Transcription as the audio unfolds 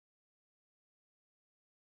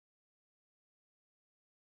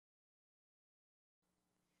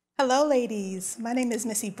Hello, ladies. My name is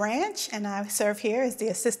Missy Branch, and I serve here as the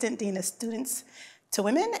Assistant Dean of Students to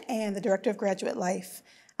Women and the Director of Graduate Life.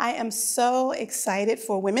 I am so excited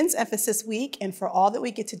for Women's Emphasis Week and for all that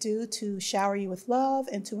we get to do to shower you with love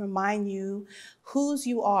and to remind you whose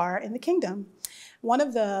you are in the kingdom. One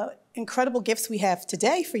of the incredible gifts we have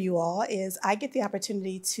today for you all is I get the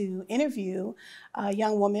opportunity to interview a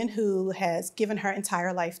young woman who has given her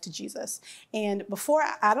entire life to Jesus. And before,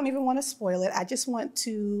 I don't even want to spoil it, I just want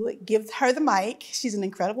to give her the mic. She's an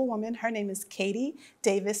incredible woman. Her name is Katie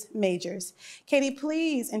Davis Majors. Katie,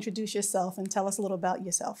 please introduce yourself and tell us a little about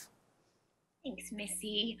yourself. Thanks,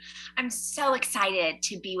 Missy. I'm so excited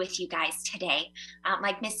to be with you guys today.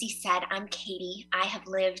 Like Missy said, I'm Katie. I have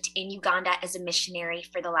lived in Uganda as a missionary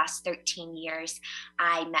for the last 13 years.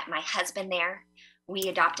 I met my husband there. We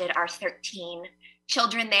adopted our 13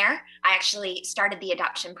 children there. I actually started the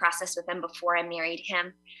adoption process with him before I married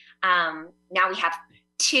him. Now we have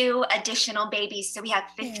 2 additional babies, so we have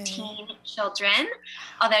 15 children,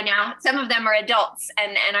 although now some of them are adults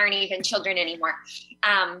and aren't even children anymore.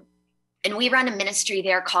 And we run a ministry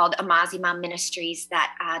there called Amazima Ministries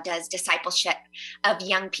that does discipleship of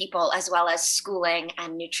young people, as well as schooling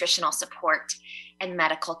and nutritional support and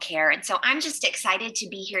medical care. And so I'm just excited to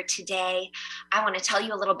be here today. I want to tell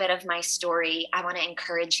you a little bit of my story. I want to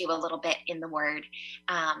encourage you a little bit in the Word.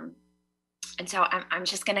 And so I'm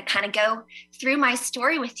just going to kind of go through my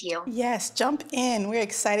story with you. Yes, jump in. We're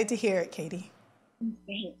excited to hear it, Katie.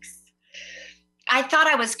 Thanks. I thought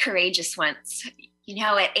I was courageous once. You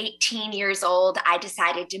know, at 18 years old, I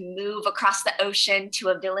decided to move across the ocean to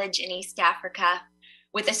a village in East Africa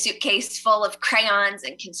with a suitcase full of crayons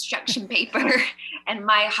and construction paper. And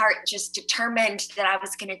my heart just determined that I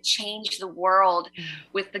was going to change the world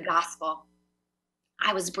with the gospel.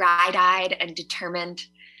 I was bright-eyed and determined,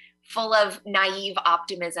 full of naive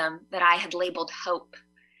optimism that I had labeled hope,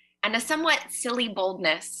 and a somewhat silly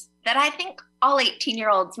boldness that I think all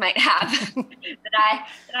 18-year-olds might have that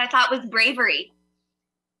I thought was bravery.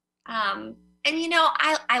 And you know,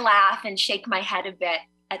 I laugh and shake my head a bit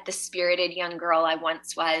at the spirited young girl I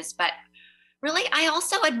once was, but really I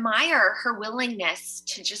also admire her willingness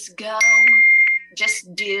to just go,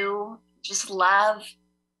 just do, just love.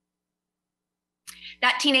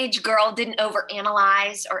 That teenage girl didn't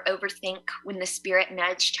overanalyze or overthink when the Spirit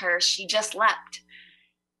nudged her. She just leapt.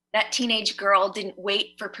 That teenage girl didn't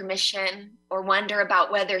wait for permission or wonder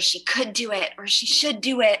about whether she could do it or she should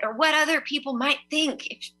do it or what other people might think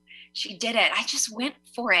if she did it. I just went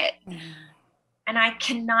for it. And I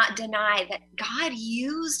cannot deny that God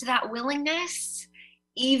used that willingness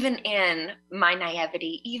even in my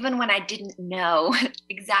naivety, even when I didn't know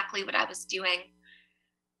exactly what I was doing.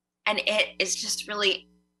 And it is just really,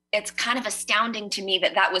 it's kind of astounding to me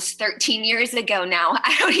that that was 13 years ago now.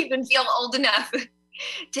 I don't even feel old enough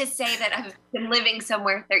to say that I've been living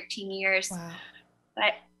somewhere 13 years. Wow.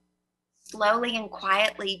 But slowly and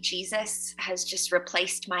quietly, Jesus has just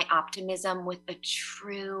replaced my optimism with a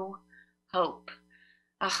true hope,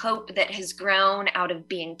 a hope that has grown out of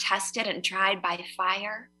being tested and tried by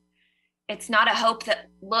fire. It's not a hope that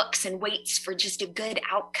looks and waits for just a good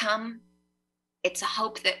outcome. It's a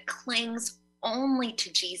hope that clings only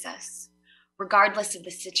to Jesus, regardless of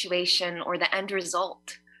the situation or the end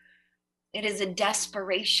result. It is a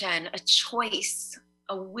desperation, a choice,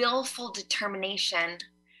 a willful determination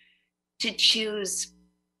to choose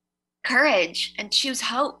courage and choose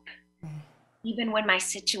hope, even when my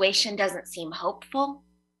situation doesn't seem hopeful,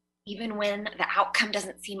 even when the outcome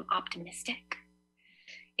doesn't seem optimistic.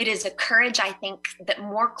 It is a courage, I think, that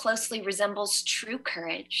more closely resembles true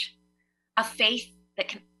courage, a faith that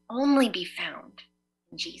can only be found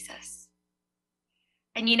in Jesus.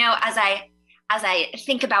 And you know, as I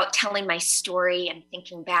think about telling my story and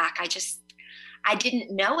thinking back, I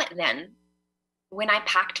didn't know it then. When I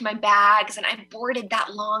packed my bags and I boarded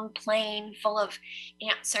that long plane full of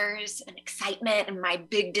answers and excitement and my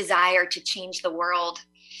big desire to change the world,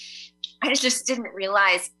 I just didn't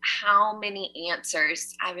realize how many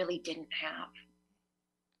answers I really didn't have.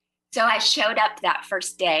 So I showed up that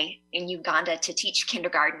first day in Uganda to teach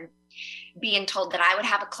kindergarten, being told that I would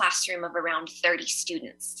have a classroom of around 30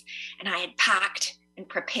 students. And I had packed and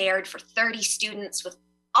prepared for 30 students with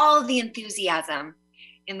all of the enthusiasm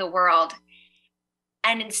in the world.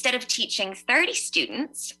 And instead of teaching 30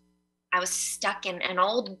 students, I was stuck in an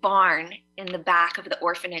old barn in the back of the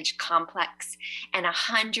orphanage complex, and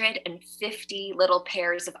 150 little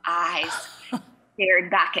pairs of eyes stared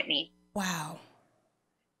back at me. Wow.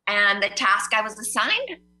 And the task I was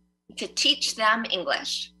assigned, to teach them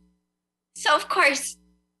English. So of course,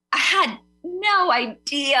 I had no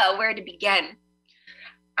idea where to begin.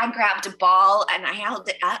 I grabbed a ball and I held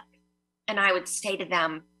it up and I would say to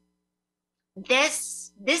them,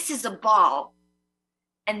 this is a ball.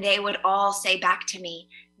 And they would all say back to me,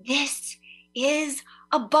 this is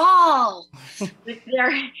a ball, with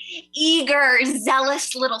their eager,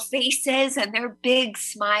 zealous little faces and their big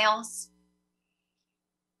smiles.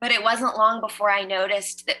 But it wasn't long before I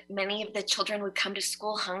noticed that many of the children would come to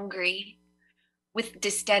school hungry, with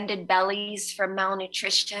distended bellies from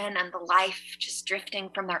malnutrition and the life just drifting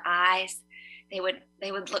from their eyes. They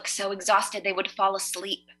would look so exhausted, they would fall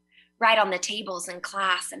asleep right on the tables in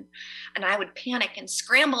class. And I would panic and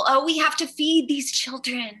scramble. Oh, we have to feed these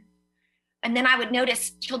children. And then I would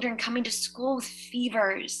notice children coming to school with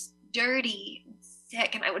fevers, dirty,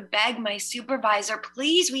 sick. And I would beg my supervisor,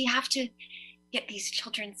 please, we have to get these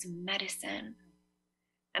children some medicine.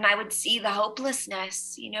 And I would see the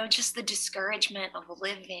hopelessness, just the discouragement of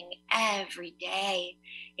living every day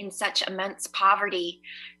in such immense poverty,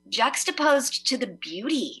 juxtaposed to the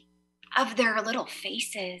beauty of their little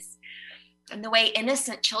faces and the way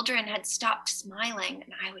innocent children had stopped smiling.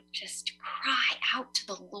 And I would just cry out to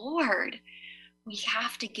the Lord, we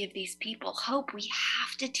have to give these people hope. We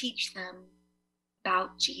have to teach them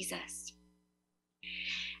about Jesus.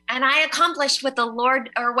 And I accomplished what the Lord,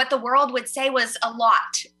 or what the world would say was a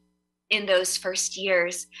lot in those first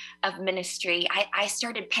years of ministry. I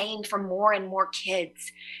started paying for more and more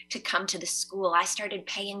kids to come to the school. I started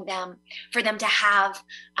paying them for them to have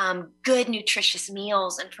good, nutritious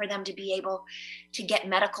meals and for them to be able to get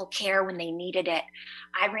medical care when they needed it.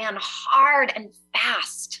 I ran hard and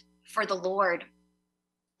fast for the Lord.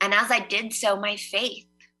 And as I did so, my faith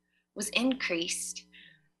was increased.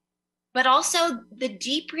 But also the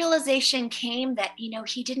deep realization came that,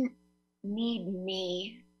 he didn't need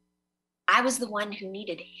me. I was the one who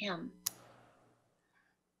needed him.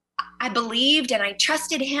 I believed and I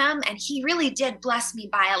trusted him, and he really did bless me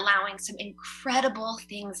by allowing some incredible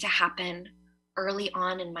things to happen early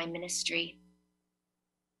on in my ministry.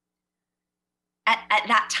 At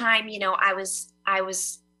that time, I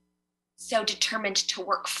was so determined to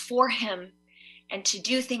work for him and to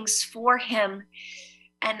do things for him.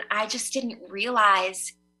 And I just didn't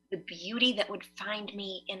realize the beauty that would find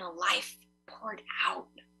me in a life poured out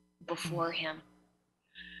before him.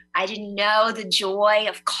 I didn't know the joy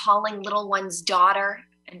of calling little one's daughter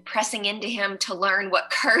and pressing into him to learn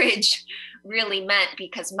what courage really meant,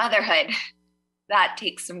 because motherhood, that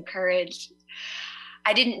takes some courage.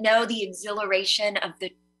 I didn't know the exhilaration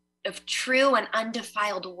of true and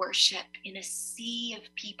undefiled worship in a sea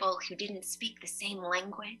of people who didn't speak the same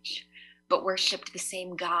language, but worshiped the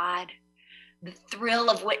same God. The thrill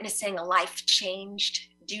of witnessing a life changed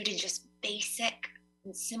due to just basic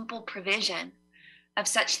and simple provision of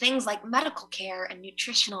such things like medical care and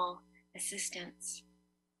nutritional assistance.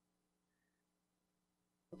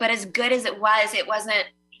 But as good as it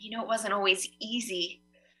wasn't always easy.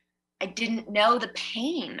 I didn't know the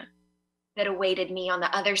pain that awaited me on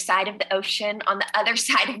the other side of the ocean, on the other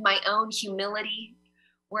side of my own humility,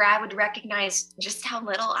 where I would recognize just how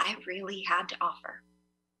little I really had to offer.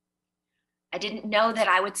 I didn't know that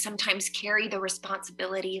I would sometimes carry the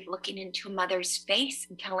responsibility of looking into a mother's face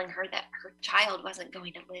and telling her that her child wasn't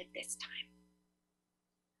going to live this time.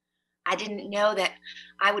 I didn't know that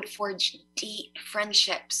I would forge deep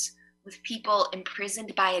friendships with people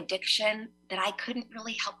imprisoned by addiction that I couldn't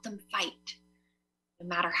really help them fight, no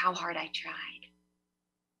matter how hard I tried.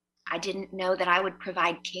 I didn't know that I would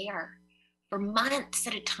provide care for months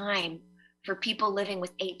at a time for people living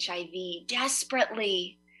with HIV,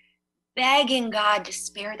 desperately begging God to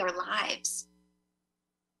spare their lives,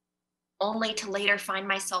 only to later find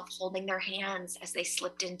myself holding their hands as they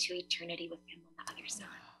slipped into eternity with him on the other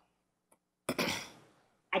side.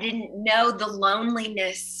 I didn't know the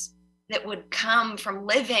loneliness that would come from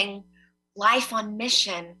living life on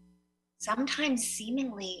mission, sometimes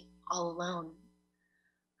seemingly all alone.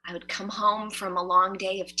 I would come home from a long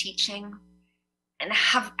day of teaching and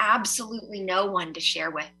have absolutely no one to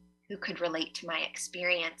share with who could relate to my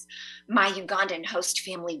experience. My Ugandan host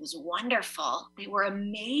family was wonderful. They were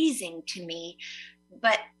amazing to me,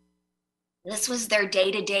 but this was their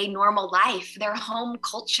day-to-day normal life, their home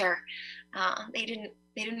culture. They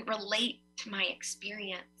didn't relate to my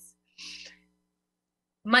experience.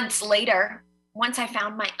 Months later, once I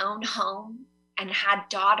found my own home and had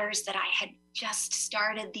daughters that I had just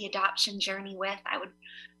started the adoption journey with, I would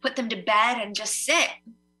put them to bed and just sit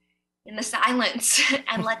in the silence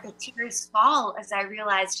and let the tears fall as I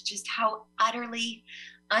realized just how utterly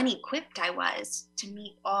unequipped I was to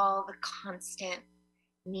meet all the constant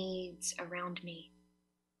needs around me.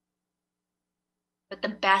 But the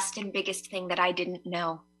best and biggest thing that I didn't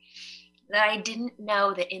know that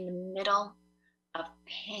in the middle of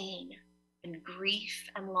pain and grief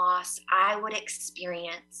and loss, I would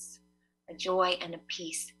experience a joy and a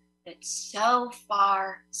peace that so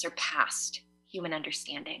far surpassed human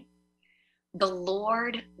understanding. The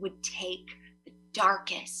Lord would take the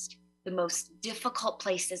darkest, the most difficult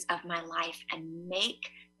places of my life and make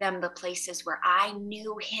them the places where I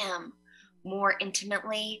knew him more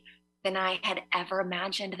intimately than I had ever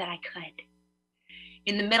imagined that I could.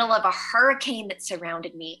 In the middle of a hurricane that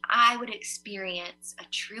surrounded me, I would experience a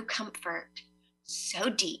true comfort so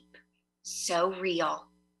deep, so real,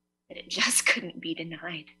 that it just couldn't be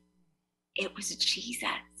denied. It was Jesus.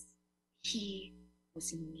 He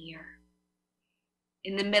was near.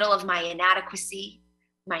 In the middle of my inadequacy,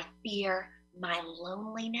 my fear, my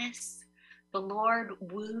loneliness, the Lord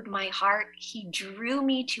wooed my heart. He drew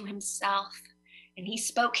me to himself, and he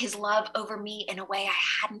spoke his love over me in a way I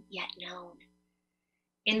hadn't yet known.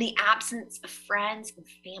 In the absence of friends and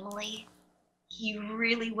family, he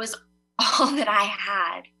really was all that I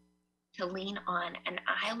had to lean on. And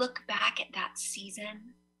I look back at that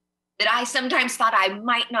season that I sometimes thought I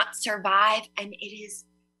might not survive, and it is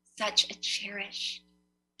such a cherished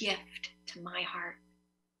gift to my heart.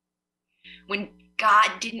 When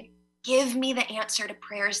God didn't give me the answer to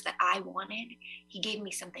prayers that I wanted, he gave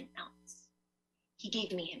me something else. He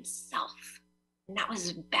gave me himself, and that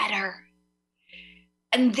was better.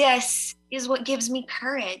 And this is what gives me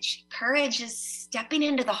courage. Courage is stepping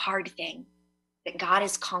into the hard thing that God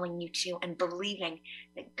is calling you to and believing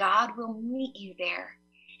that God will meet you there,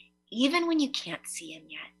 even when you can't see him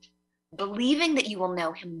yet. Believing that you will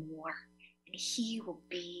know him more and he will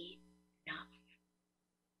be enough.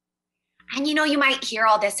 And you might hear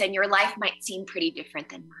all this and your life might seem pretty different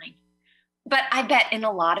than mine. But I bet in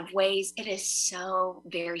a lot of ways it is so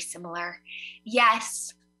very similar.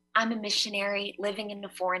 Yes, I'm a missionary living in a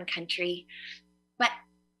foreign country, but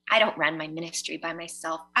I don't run my ministry by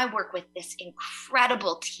myself. I work with this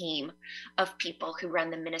incredible team of people who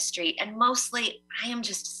run the ministry, and mostly I am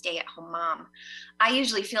just a stay-at-home mom. I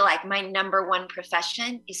usually feel like my number one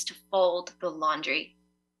profession is to fold the laundry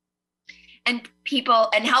and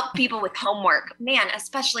help people with homework. Man,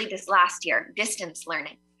 especially this last year, distance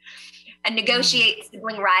learning, and negotiate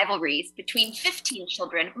sibling rivalries between 15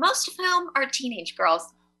 children, most of whom are teenage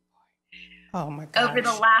girls. Oh my gosh. Over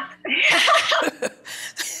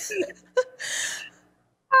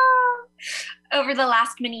the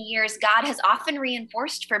last many years, God has often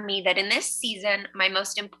reinforced for me that in this season, my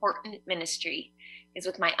most important ministry is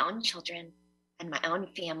with my own children and my own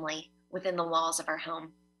family within the walls of our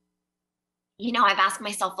home. I've asked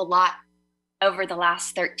myself a lot over the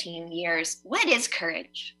last 13 years, what is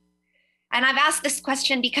courage? And I've asked this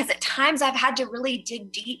question because at times I've had to really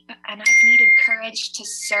dig deep, and I've needed courage to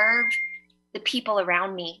serve the people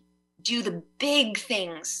around me, do the big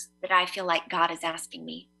things that I feel like God is asking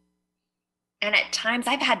me. And at times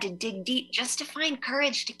I've had to dig deep just to find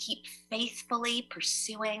courage to keep faithfully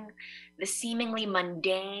pursuing the seemingly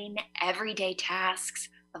mundane, everyday tasks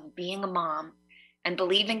of being a mom and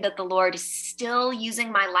believing that the Lord is still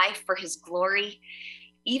using my life for his glory,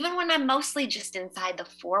 even when I'm mostly just inside the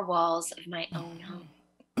four walls of my own home.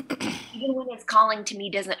 Even when his calling to me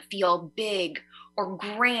doesn't feel big or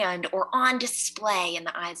grand or on display in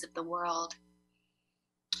the eyes of the world.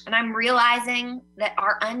 And I'm realizing that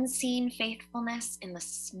our unseen faithfulness in the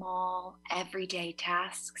small, everyday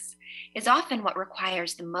tasks is often what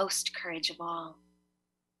requires the most courage of all.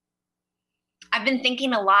 I've been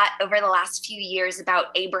thinking a lot over the last few years about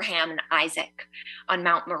Abraham and Isaac on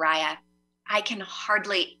Mount Moriah. I can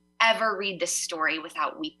hardly ever read this story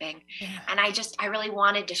without weeping. Yeah. And I really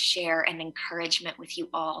wanted to share an encouragement with you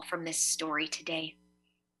all from this story today.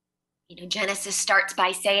 Genesis starts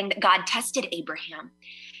by saying that God tested Abraham.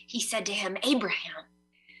 He said to him, "Abraham."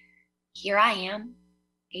 "Here I am,"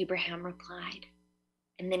 Abraham replied.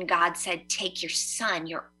 And then God said, "Take your son,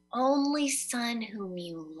 your only son whom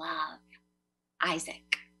you love,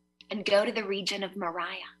 Isaac, and go to the region of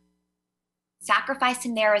Moriah. Sacrifice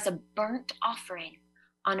him there as a burnt offering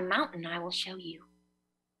on a mountain I will show you."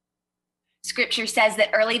 Scripture says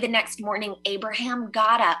that early the next morning, Abraham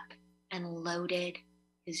got up and loaded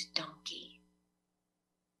his donkey.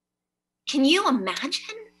 Can you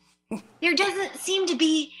imagine? There doesn't seem to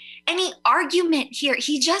be any argument here.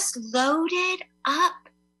 He just loaded up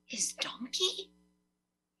his donkey.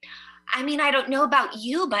 I mean, I don't know about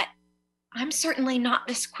you, but I'm certainly not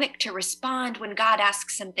this quick to respond when God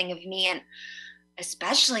asks something of me, and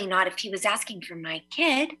especially not if he was asking for my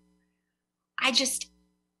kid. I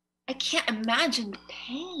can't imagine the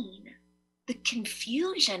pain, the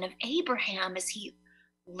confusion of Abraham as he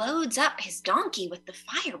loads up his donkey with the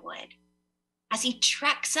firewood. as he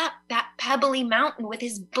treks up that pebbly mountain with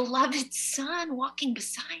his beloved son walking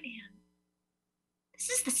beside him. This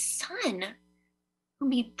is the son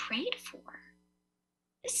whom he prayed for.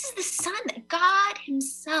 This is the son that God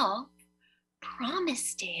himself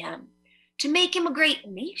promised to him to make him a great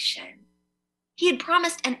nation. He had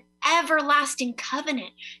promised an everlasting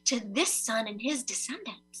covenant to this son and his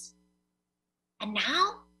descendants. And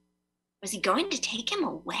now, was he going to take him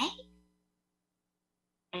away?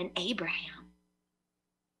 And Abraham,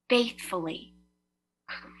 faithfully,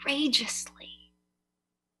 courageously,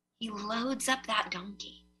 he loads up that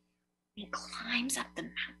donkey and he climbs up the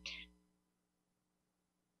mountain.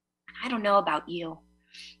 I don't know about you.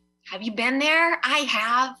 Have you been there? I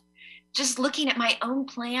have. Just looking at my own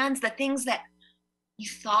plans, the things that you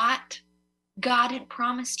thought God had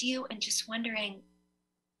promised you, and just wondering,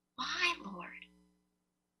 why, Lord?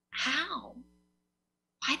 How?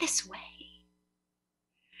 Why this way?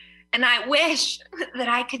 And I wish that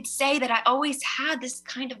I could say that I always had this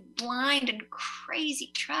kind of blind and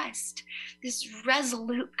crazy trust, this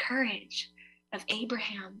resolute courage of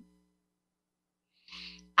Abraham.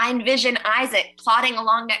 I envision Isaac plodding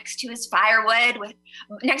along next to his father, with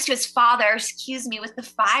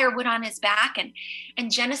the firewood on his back.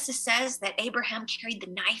 And Genesis says that Abraham carried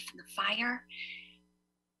the knife and the fire.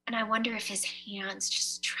 And I wonder if his hands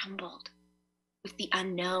just trembled with the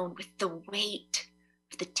unknown, with the weight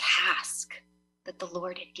of the task that the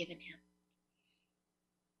Lord had given him.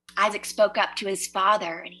 Isaac spoke up to his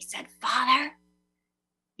father and he said, "Father?"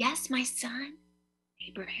 "Yes, my son,"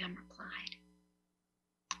 Abraham replied.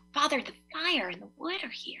 "Father, the fire and the wood are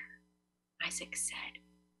here," Isaac said.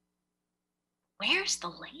 "Where's the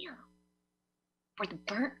lamb for the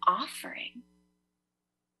burnt offering?"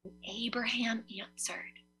 And Abraham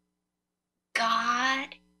answered,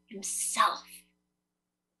 "God himself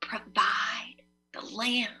provide the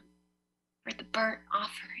lamb for the burnt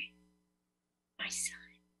offering, my son."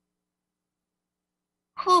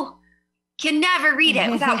 Whew, can never read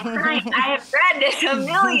it without crying. I have read this a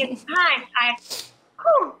million times.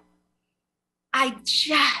 I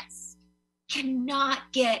just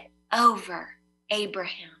cannot get over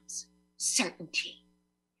Abraham's certainty,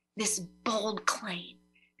 this bold claim,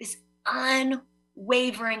 this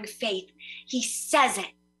unwavering faith. He says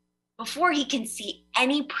it before he can see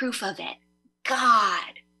any proof of it.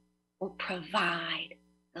 God will provide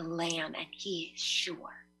the lamb, and he is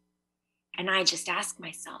sure. And I just ask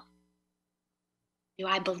myself, do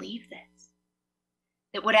I believe this?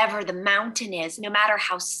 That whatever the mountain is, no matter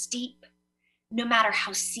how steep, no matter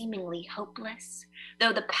how seemingly hopeless,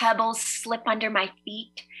 though the pebbles slip under my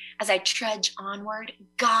feet as I trudge onward,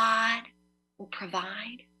 God will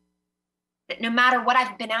provide. That no matter what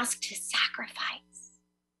I've been asked to sacrifice,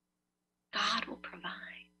 God will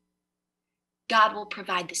provide. God will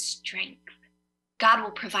provide the strength. God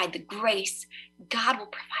will provide the grace. God will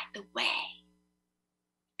provide the way.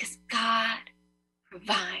 Because God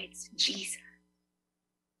provides Jesus.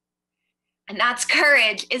 And that's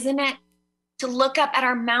courage, isn't it? To look up at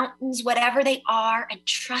our mountains, whatever they are, and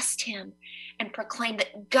trust him and proclaim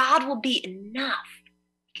that God will be enough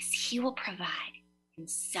because he will provide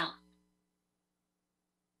himself.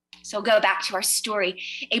 So go back to our story.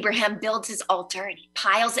 Abraham builds his altar and he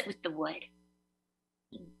piles it with the wood.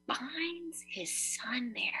 He binds his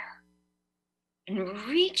son there and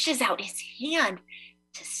reaches out his hand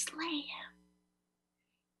to slay him.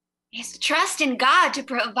 His trust in God to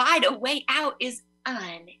provide a way out is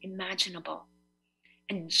unimaginable.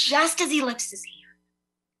 And just as he lifts his hand,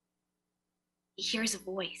 he hears a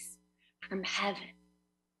voice from heaven.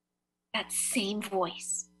 That same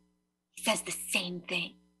voice says the same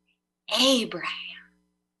thing. Abraham.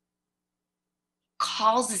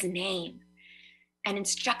 Calls his name and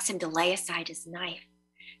instructs him to lay aside his knife.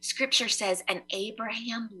 Scripture says, and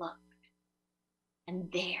Abraham looked,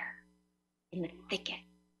 and there in the thicket,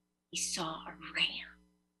 he saw a ram.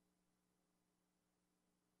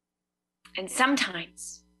 And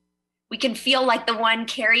sometimes we can feel like the one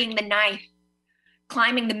carrying the knife,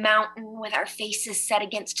 climbing the mountain with our faces set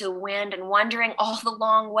against the wind and wondering all the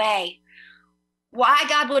long way why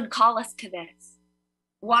God would call us to this,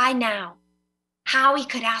 why now, how he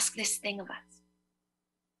could ask this thing of us.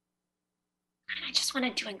 And I just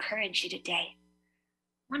wanted to encourage you today.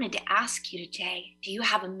 I wanted to ask you today, do you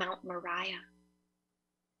have a Mount Moriah?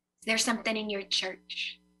 Is there something in your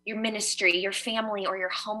church, your ministry, your family, or your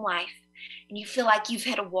home life, and you feel like you've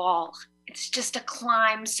hit a wall? It's just a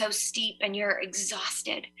climb so steep and you're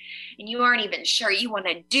exhausted and you aren't even sure you want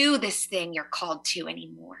to do this thing you're called to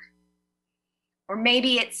anymore. Or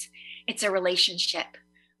maybe it's a relationship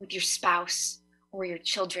with your spouse or your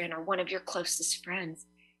children or one of your closest friends.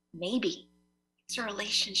 Maybe It's a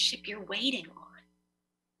relationship you're waiting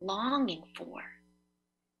on, longing for.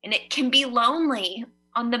 And it can be lonely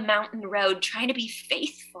on the mountain road, trying to be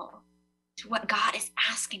faithful to what God is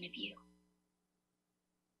asking of you.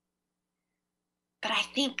 But I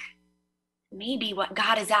think maybe what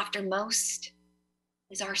God is after most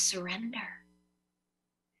is our surrender.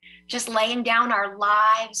 Just laying down our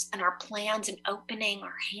lives and our plans and opening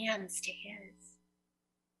our hands to His.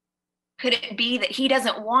 Could it be that He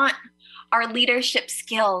doesn't want our leadership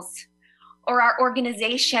skills or our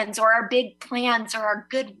organizations or our big plans or our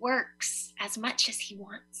good works as much as He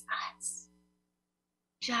wants us?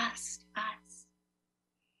 Just us.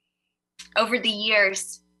 Over the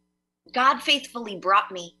years, God faithfully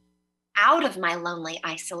brought me out of my lonely,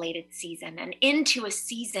 isolated season and into a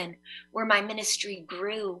season where my ministry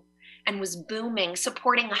grew and was booming,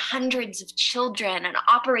 supporting hundreds of children and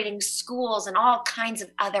operating schools and all kinds of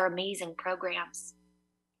other amazing programs.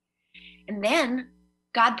 And then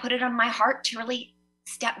God put it on my heart to really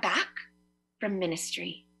step back from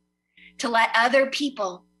ministry, to let other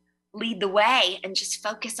people lead the way and just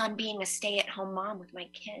focus on being a stay-at-home mom with my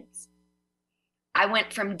kids. I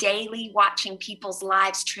went from daily watching people's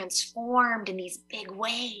lives transformed in these big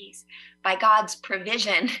ways by God's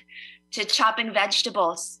provision to chopping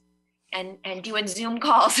vegetables and doing Zoom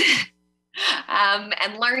calls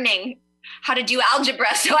and learning how to do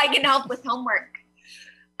algebra so I can help with homework.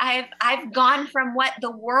 I've gone from what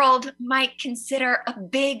the world might consider a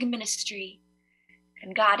big ministry,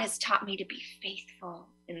 and God has taught me to be faithful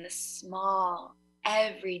in the small,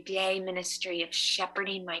 everyday ministry of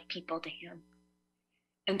shepherding my people to Him.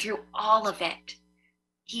 And through all of it,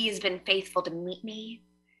 He has been faithful to meet me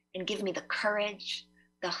and give me the courage,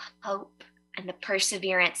 the hope, and the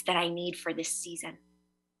perseverance that I need for this season.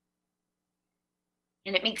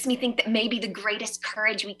 And it makes me think that maybe the greatest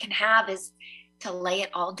courage we can have is to lay it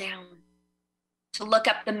all down, to look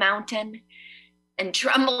up the mountain and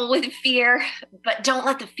tremble with fear, but don't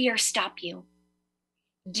let the fear stop you.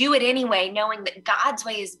 Do it anyway, knowing that God's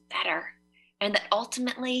way is better and that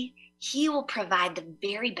ultimately He will provide the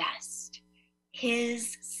very best,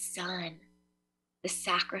 His Son, the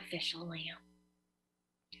sacrificial lamb.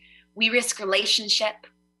 We risk relationship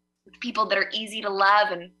with people that are easy to love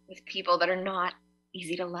and with people that are not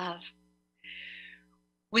easy to love.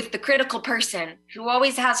 With the critical person who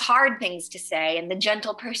always has hard things to say and the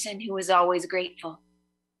gentle person who is always grateful.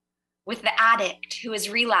 With the addict who has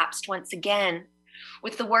relapsed once again.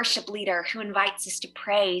 With the worship leader who invites us to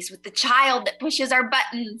praise. With the child that pushes our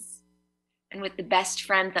buttons. And with the best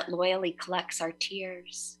friend that loyally collects our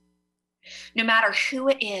tears. No matter who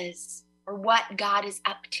it is or what God is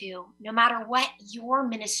up to, no matter what your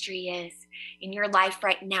ministry is in your life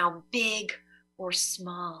right now, big or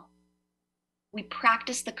small, we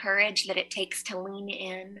practice the courage that it takes to lean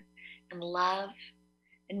in and love.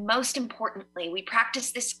 And most importantly, we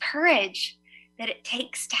practice this courage that it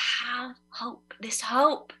takes to have hope, this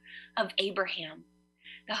hope of Abraham,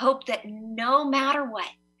 the hope that no matter what,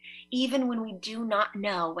 even when we do not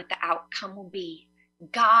know what the outcome will be,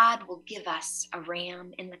 God will give us a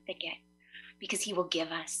ram in the thicket because He will give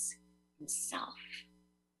us Himself.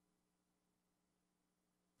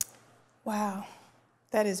 Wow,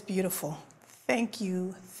 that is beautiful. Thank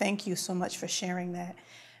you so much for sharing that.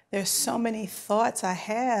 There's so many thoughts I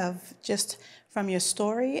have just from your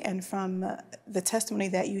story and from the testimony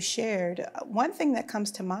that you shared. One thing that comes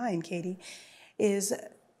to mind, Katie, is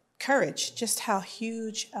courage, just how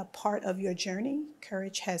huge a part of your journey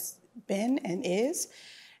courage has been and is.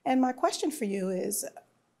 And my question for you is,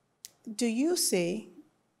 do you see,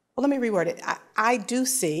 well, let me reword it. I do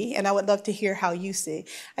see, and I would love to hear how you see,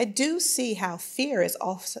 I do see how fear is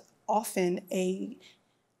often a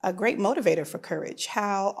great motivator for courage,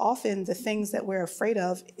 how often the things that we're afraid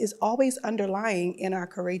of is always underlying in our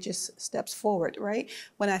courageous steps forward, right?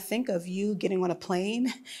 When I think of you getting on a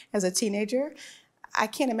plane as a teenager, I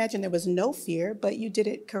can't imagine there was no fear, but you did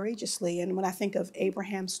it courageously. And when I think of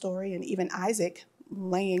Abraham's story and even Isaac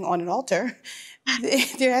laying on an altar,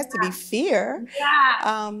 there has to be fear,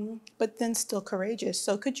 but then still courageous.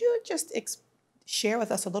 So could you just share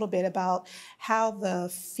with us a little bit about how the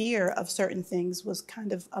fear of certain things was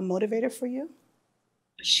kind of a motivator for you?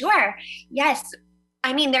 Sure. Yes.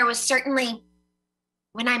 I mean, there was certainly,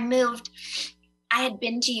 when I moved, I had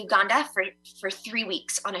been to Uganda for 3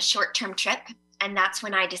 weeks on a short-term trip. And that's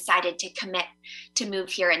when I decided to commit to move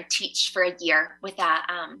here and teach for a year with a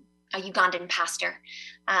Ugandan pastor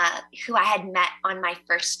who I had met on my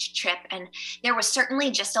first trip. And there was certainly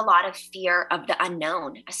just a lot of fear of the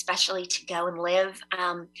unknown, especially to go and live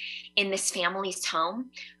in this family's home,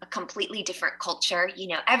 a completely different culture. You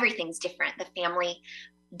know, everything's different. The family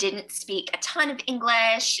didn't speak a ton of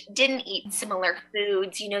English, didn't eat similar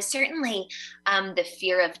foods. Certainly the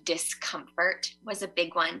fear of discomfort was a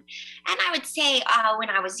big one. And I would say when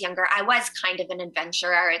I was younger, I was kind of an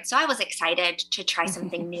adventurer. And so I was excited to try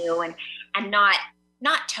something new and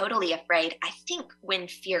not totally afraid. I think when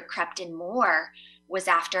fear crept in more was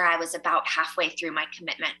after I was about halfway through my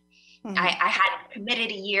commitment. I had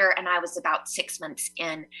committed a year and I was about 6 months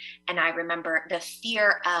in. And I remember the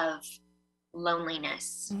fear of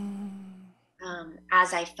loneliness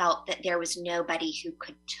as I felt that there was nobody who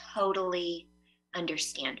could totally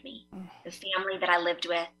understand me. The family that I lived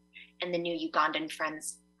with and the new Ugandan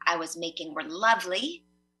friends I was making were lovely.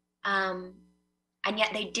 And yet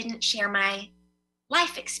they didn't share my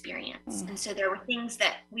life experience. And so there were things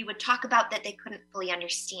that we would talk about that they couldn't fully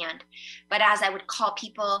understand. But as I would call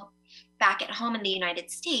people back at home in the United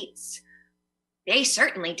States, they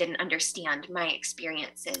certainly didn't understand my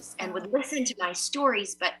experiences and would listen to my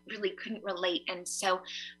stories, but really couldn't relate. And so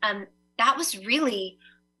that was really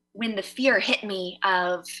when the fear hit me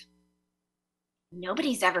of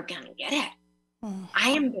nobody's ever going to get it.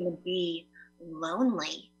 I am going to be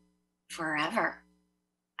lonely forever.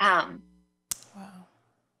 And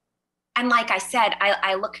like I said,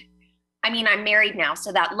 I'm married now,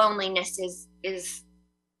 so that loneliness is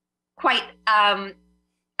quite,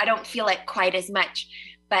 I don't feel it quite as much,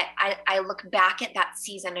 but I look back at that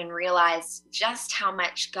season and realize just how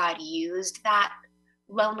much God used that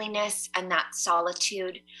loneliness and that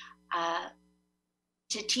solitude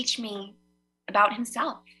to teach me about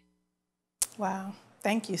himself. Wow.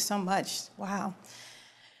 Thank you so much. Wow.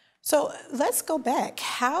 So let's go back.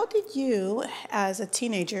 How did you, as a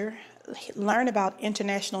teenager, learn about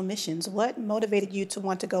international missions? What motivated you to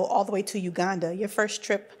want to go all the way to Uganda? Your first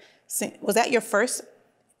trip, was that your first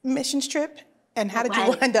missions trip? And how did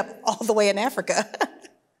you end up all the way in Africa?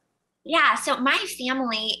 Yeah, so my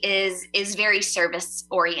family is very service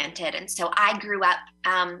oriented. And so I grew up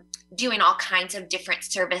doing all kinds of different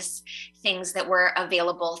service things that were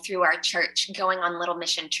available through our church, going on little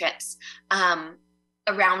mission trips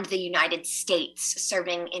around the United States,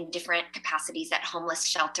 serving in different capacities at homeless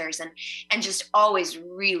shelters, and just always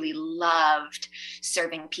really loved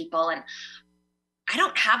serving people. And I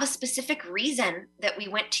don't have a specific reason that we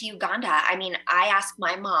went to Uganda. I mean, I asked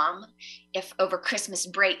my mom if over Christmas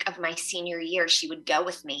break of my senior year, she would go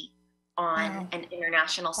with me on an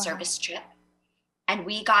international service trip. And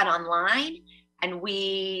we got online and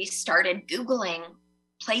we started Googling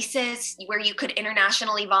places where you could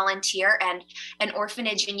internationally volunteer, and an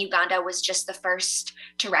orphanage in Uganda was just the first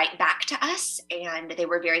to write back to us, and they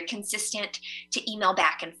were very consistent to email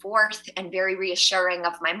back and forth and very reassuring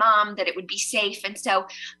of my mom that it would be safe. And so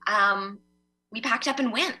we packed up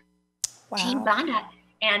and went to Uganda,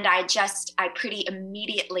 and I pretty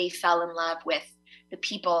immediately fell in love with the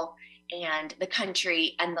people and the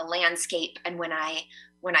country and the landscape. And when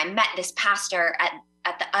I met this pastor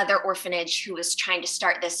at the other orphanage who was trying to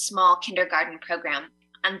start this small kindergarten program,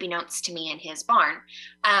 unbeknownst to me in his barn,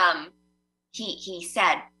 he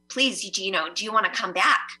said, please, do you want to come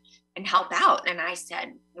back and help out? And I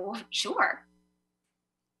said, well, sure.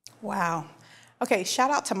 Wow. Okay, shout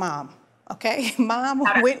out to Mom. Okay, Mom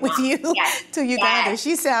went with you to Uganda. Yes.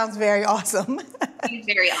 She sounds very awesome. She's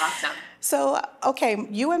very awesome. So, okay,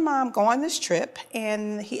 you and Mom go on this trip,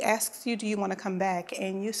 and he asks you, do you want to come back?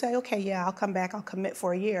 And you say, okay, yeah, I'll come back. I'll commit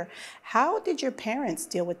for a year. How did your parents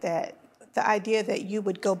deal with that? The idea that you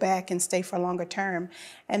would go back and stay for a longer term.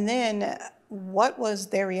 And then what was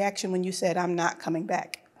their reaction when you said, I'm not coming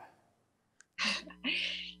back?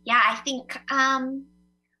 Yeah, I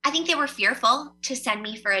think they were fearful to send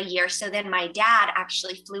me for a year. So then my dad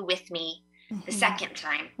actually flew with me the second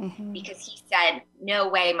time because he said, no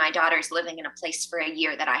way my daughter's living in a place for a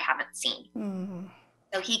year that I haven't seen.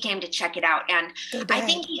 So he came to check it out. And I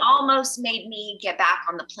think he almost made me get back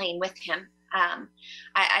on the plane with him.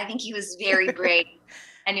 I think he was very brave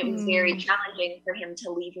and it was very challenging for him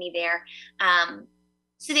to leave me there.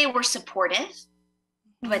 So they were supportive,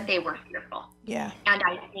 but they were fearful. Yeah. And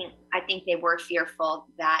I think they were fearful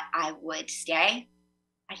that I would stay.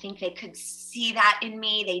 I think they could see that in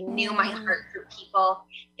me. They knew my heart for people.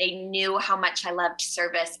 They knew how much I loved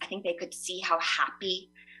service. I think they could see how happy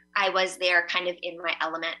I was there, kind of in my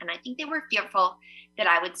element. And I think they were fearful that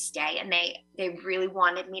I would stay. And they really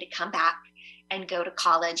wanted me to come back and go to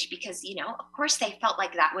college because, of course they felt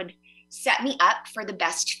like that would set me up for the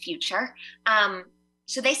best future.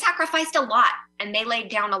 So they sacrificed a lot and they laid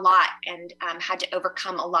down a lot and had to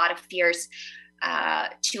overcome a lot of fears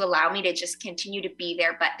to allow me to just continue to be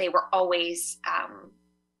there. But they were always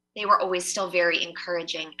still very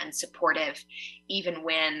encouraging and supportive, even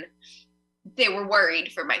when they were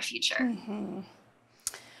worried for my future. Mm-hmm.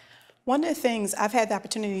 One of the things, I've had the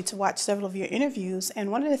opportunity to watch several of your interviews,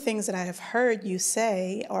 and one of the things that I have heard you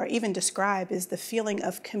say or even describe is the feeling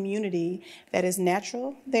of community that is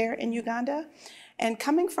natural there in Uganda. And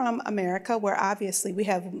coming from America, where obviously we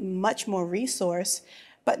have much more resource,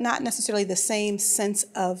 but not necessarily the same sense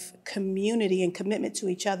of community and commitment to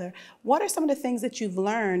each other, what are some of the things that you've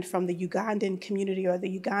learned from the Ugandan community or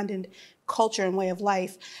the Ugandan culture and way of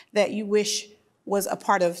life that you wish was a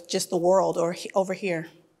part of just the world or over here?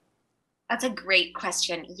 That's a great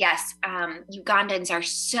question. Yes, Ugandans are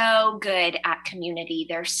so good at community.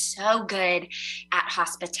 They're so good at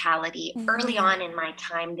hospitality. Mm-hmm. Early on in my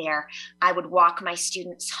time there, I would walk my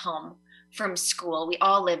students home from school. We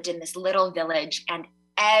all lived in this little village, and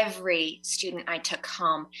every student I took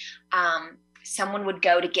home, someone would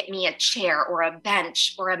go to get me a chair or a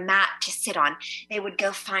bench or a mat to sit on. They would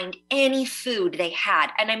go find any food they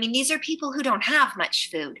had. And I mean, these are people who don't have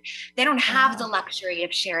much food. They don't have the luxury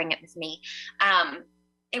of sharing it with me.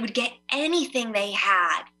 They would get anything they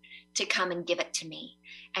had to come and give it to me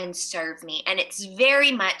and serve me. And it's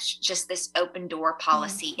very much just this open door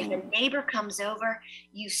policy. Mm-hmm. If a neighbor comes over,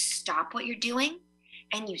 you stop what you're doing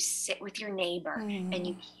and you sit with your neighbor and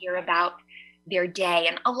you hear about their day.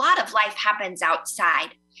 And a lot of life happens outside,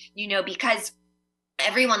 you know, because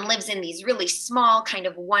everyone lives in these really small kind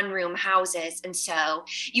of one-room houses. And so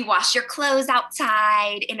you wash your clothes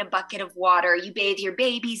outside in a bucket of water, you bathe your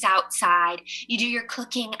babies outside, you do your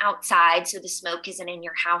cooking outside so the smoke isn't in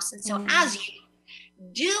your house. And so as you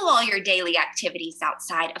do all your daily activities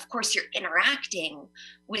outside, of course, you're interacting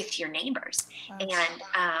with your neighbors.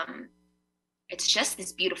 And it's just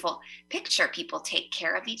this beautiful picture. People take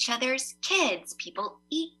care of each other's kids. People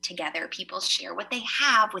eat together. People share what they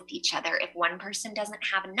have with each other. If one person doesn't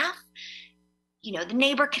have enough, you know, the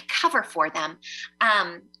neighbor could cover for them.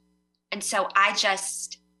 And so I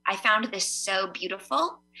found this so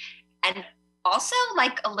beautiful and also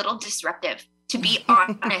like a little disruptive, to be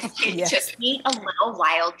honest. It took me a little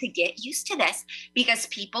while to get used to this because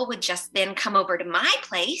people would just then come over to my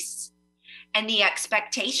place. And the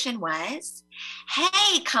expectation was,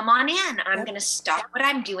 hey, come on in. I'm going to stop what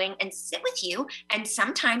I'm doing and sit with you. And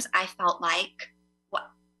sometimes I felt like, well,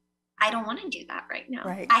 I don't want to do that right now.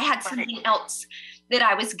 I had something else that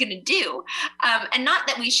I was going to do. And not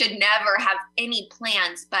that we should never have any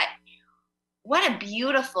plans, but what a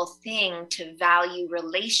beautiful thing to value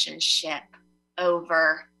relationship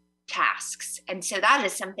over tasks. And so that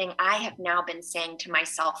is something I have now been saying to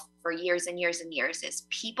myself for years and years and years is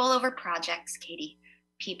people over projects, Katie,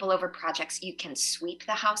 people over projects. You can sweep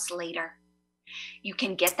the house later. You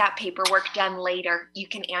can get that paperwork done later. You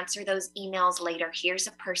can answer those emails later. Here's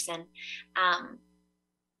a person.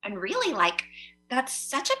 And really like, that's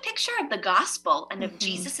such a picture of the gospel and of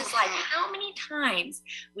Jesus's life. How many times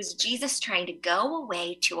was Jesus trying to go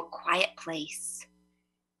away to a quiet place?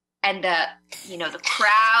 And the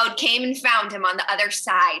crowd came and found him on the other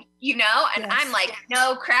side, you know? And I'm like,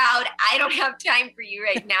 no, crowd, I don't have time for you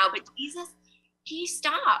right now. But Jesus, he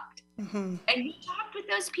stopped. And he talked with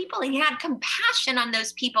those people and he had compassion on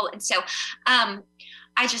those people. And so I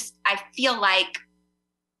feel like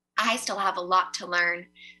I still have a lot to learn.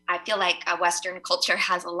 I feel like a Western culture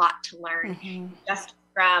has a lot to learn just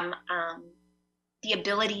from the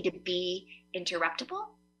ability to be interruptible.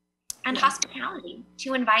 And hospitality,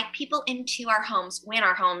 to invite people into our homes when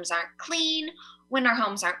our homes aren't clean, when our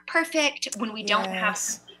homes aren't perfect, when we don't have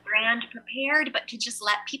something grand prepared, but to just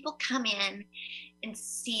let people come in and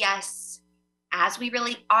see us as we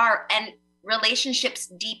really are. And relationships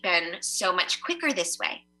deepen so much quicker this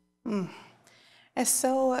way. It's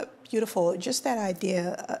so beautiful. Just that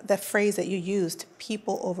idea, that phrase that you used,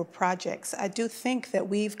 people over projects. I do think that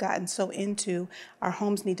we've gotten so into our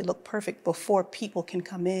homes need to look perfect before people can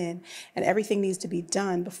come in, and everything needs to be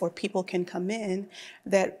done before people can come in,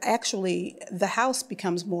 that actually the house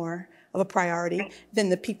becomes more of a priority than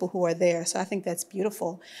the people who are there. So I think that's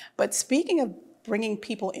beautiful. But speaking of bringing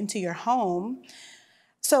people into your home,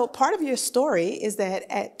 so part of your story is that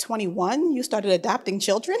at 21, you started adopting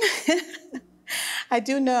children. I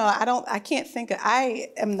do know, I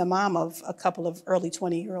am the mom of a couple of early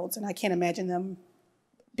 20-year-olds, and I can't imagine them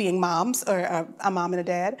being moms or a mom and a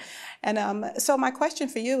dad. And so my question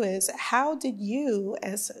for you is, how did you,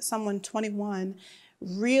 as someone 21,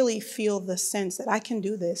 really feel the sense that I can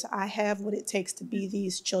do this? I have what it takes to be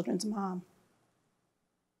these children's mom.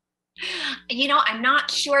 You know, I'm not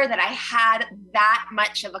sure that I had that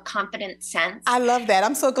much of a confident sense. I love that.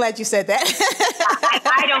 I'm so glad you said that.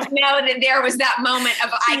 I don't know that there was that moment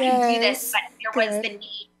of I can do this, but there was the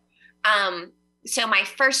need. So my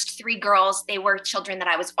first three girls, they were children that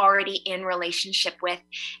I was already in relationship with.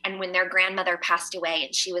 And when their grandmother passed away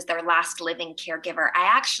and she was their last living caregiver, I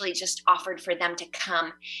actually just offered for them to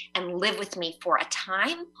come and live with me for a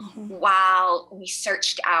time while we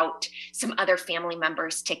searched out some other family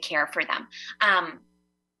members to care for them.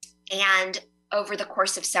 And over the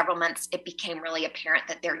course of several months, it became really apparent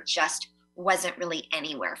that there just wasn't really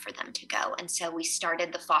anywhere for them to go. And so we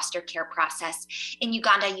started the foster care process. In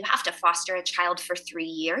Uganda, you have to foster a child for 3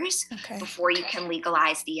 years before you can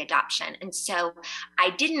legalize the adoption. And so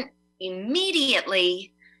I didn't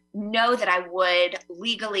immediately know that I would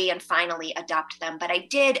legally and finally adopt them, but I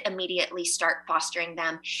did immediately start fostering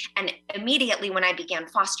them. And immediately when I began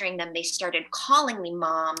fostering them, they started calling me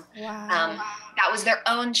mom. Wow. That was their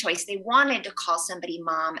own choice. They wanted to call somebody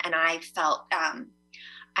mom. And I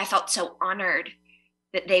felt so honored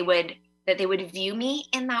that they would view me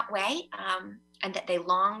in that way, and that they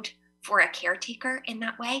longed for a caretaker in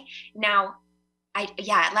that way. Now,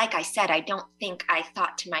 like I said, I don't think I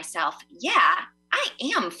thought to myself, yeah, I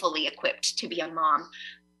am fully equipped to be a mom.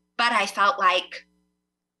 But I felt like,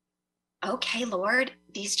 okay, Lord,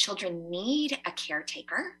 these children need a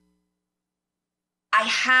caretaker. I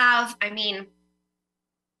have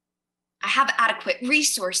adequate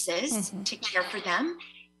resources to care for them,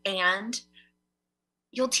 and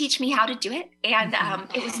you'll teach me how to do it. And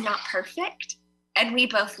it was not perfect. And we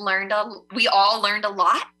all learned a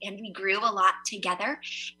lot, and we grew a lot together.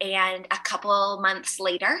 And a couple months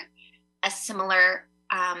later, a similar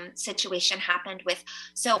situation happened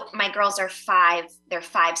so my girls are 5, they're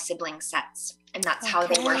 5 sibling sets. And that's how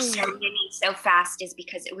they were so many so fast, is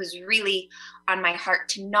because it was really on my heart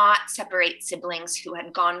to not separate siblings who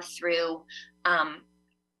had gone through,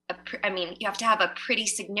 you have to have a pretty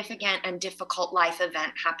significant and difficult life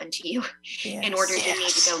event happen to you in order to need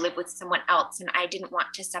to go live with someone else. And I didn't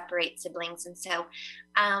want to separate siblings. And so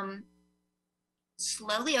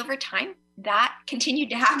slowly over time, that continued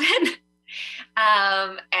to happen.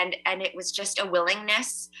 And it was just a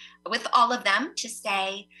willingness with all of them to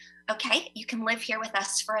say, okay, you can live here with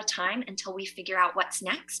us for a time until we figure out what's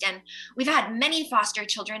next. And we've had many foster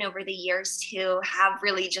children over the years who have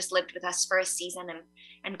really just lived with us for a season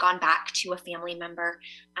and gone back to a family member.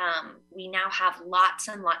 We now have lots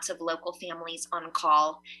and lots of local families on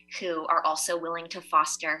call who are also willing to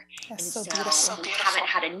foster. That's and so beautiful. We haven't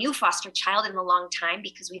had a new foster child in a long time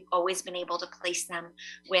because we've always been able to place them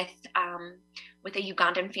with a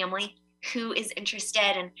Ugandan family who is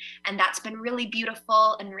interested, and that's been really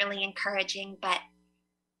beautiful and really encouraging. But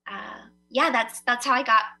that's how I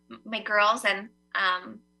got my girls. And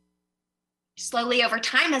slowly over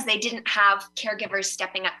time, as they didn't have caregivers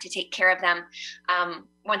stepping up to take care of them,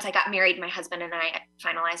 once I got married, my husband and I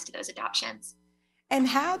finalized those adoptions. And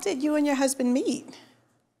how did you and your husband meet?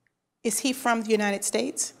 Is he from the United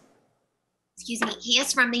States? Excuse me, he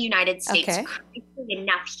is from the United States. Okay. Crazily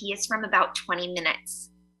enough, he is from about 20 minutes.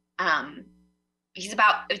 He's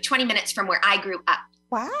about 20 minutes from where I grew up.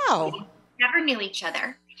 Wow. We never knew each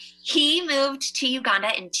other. He moved to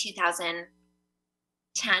Uganda in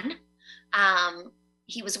 2010.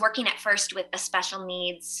 He was working at first with a special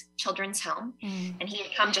needs children's home, and he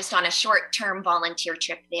had come just on a short-term volunteer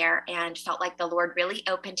trip there and felt like the Lord really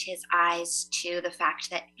opened his eyes to the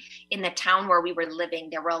fact that in the town where we were living,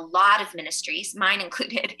 there were a lot of ministries, mine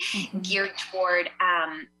included, geared toward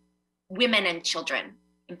women and children,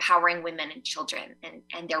 empowering women and children.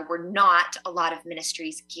 And there were not a lot of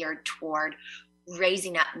ministries geared toward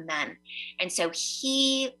raising up men. And so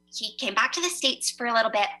he came back to the States for a little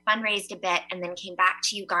bit, fundraised a bit, and then came back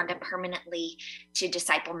to Uganda permanently to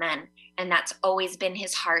disciple men. And that's always been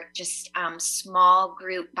his heart, just small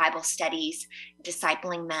group Bible studies,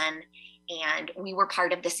 discipling men. And we were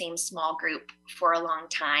part of the same small group for a long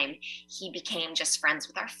time. He became just friends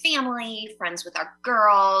with our family, friends with our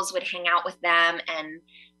girls, would hang out with them and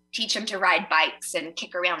teach them to ride bikes and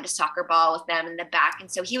kick around a soccer ball with them in the back.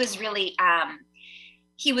 And so he was really a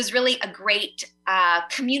great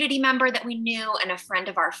community member that we knew, and a friend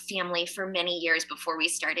of our family for many years before we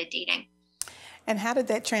started dating. And how did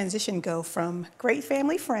that transition go from great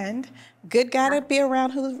family friend, good guy to be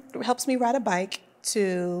around who helps me ride a bike,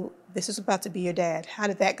 to this is about to be your dad? How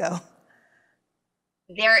did that go?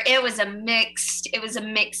 It was a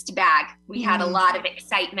mixed bag. We had a lot of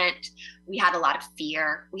excitement. We had a lot of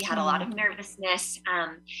fear. We had a lot of nervousness.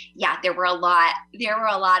 There were a lot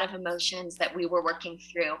of emotions that we were working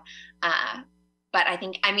through. But I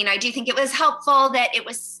do think it was helpful that it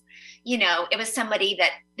was, it was somebody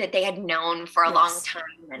that they had known for a long time.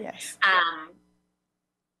 And,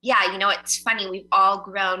 it's funny. We've all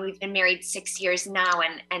grown. We've been married 6 years now,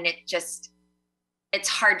 and it just, it's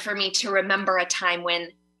hard for me to remember a time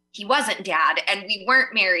when he wasn't dad and we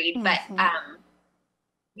weren't married, but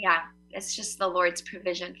yeah, it's just the Lord's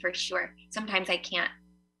provision for sure. Sometimes I can't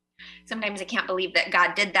believe that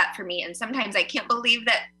God did that for me, and sometimes I can't believe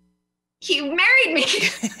that he married me.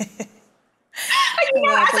 As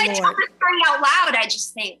I tell the story out loud, I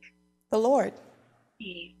just think the Lord.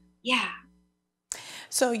 Yeah.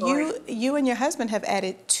 So you and your husband have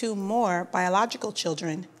added 2 more biological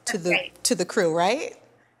children to the crew, right?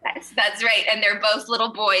 That's right. And they're both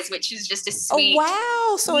little boys, which is just a sweet. Oh,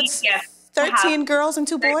 wow. So it's 13 girls and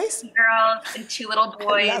 2 boys? 13 girls and 2 little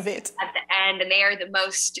boys. I love it. At the end, and they are the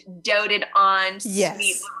most doted on, sweet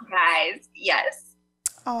little guys. Yes.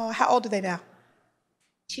 Oh, how old are they now?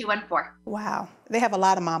 2 and 4. Wow. They have a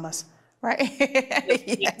lot of mamas, right?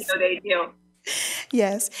 Yes. They do.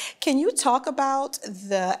 Yes. Can you talk about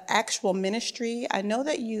the actual ministry? I know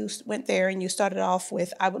that you went there and you started off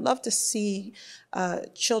with, I would love to see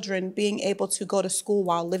children being able to go to school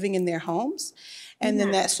while living in their homes. And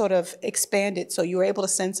then that sort of expanded. So you were able to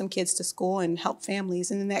send some kids to school and help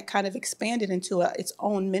families. And then that kind of expanded into its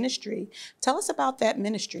own ministry. Tell us about that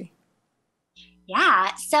ministry.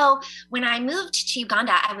 Yeah. So when I moved to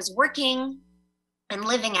Uganda, I was working and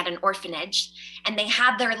living at an orphanage, and they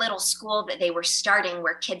had their little school that they were starting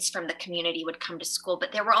where kids from the community would come to school.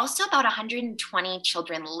 But there were also about 120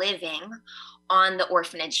 children living on the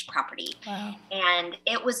orphanage property. Wow. And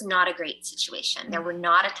it was not a great situation. There were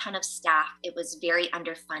not a ton of staff. It was very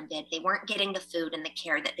underfunded. They weren't getting the food and the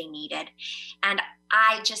care that they needed. And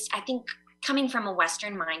I think coming from a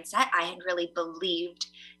Western mindset, I had really believed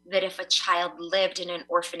that if a child lived in an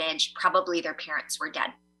orphanage, probably their parents were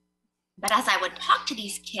dead. But as I would talk to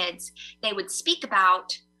these kids, they would speak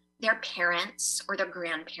about their parents or their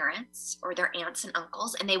grandparents or their aunts and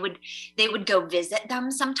uncles, and they would go visit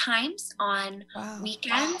them sometimes on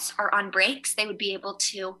weekends or on breaks. They would be able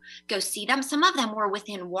to go see them. Some of them were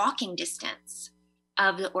within walking distance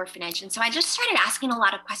of the orphanage. And so I just started asking a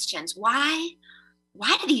lot of questions. Why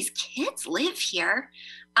do these kids live here?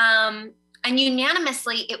 And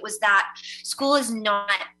unanimously, it was that school is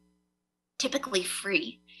not typically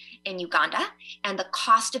free in Uganda, and the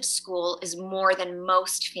cost of school is more than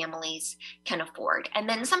most families can afford. And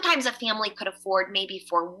then sometimes a family could afford maybe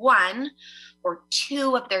for 1 or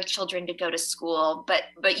 2 of their children to go to school,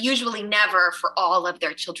 but usually never for all of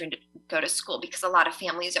their children to go to school, because a lot of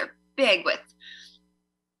families are big with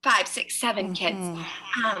 5, 6, 7 kids.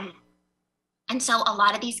 And so a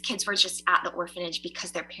lot of these kids were just at the orphanage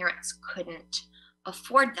because their parents couldn't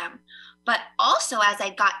afford them. But also, as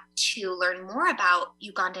I got to learn more about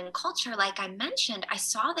Ugandan culture, like I mentioned, I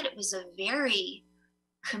saw that it was a very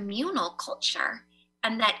communal culture,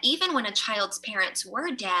 and that even when a child's parents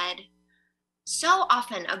were dead, so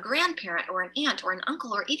often a grandparent or an aunt or an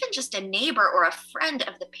uncle or even just a neighbor or a friend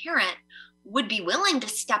of the parent would be willing to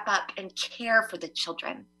step up and care for the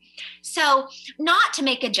children. So, not to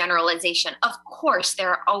make a generalization, of course,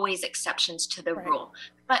 there are always exceptions to the rule,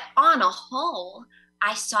 but on a whole,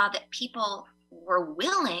 I saw that people were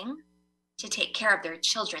willing to take care of their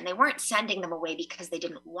children. They weren't sending them away because they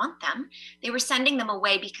didn't want them. They were sending them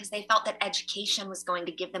away because they felt that education was going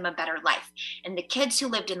to give them a better life. And the kids who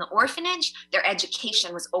lived in the orphanage, their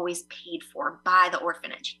education was always paid for by the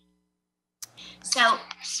orphanage. So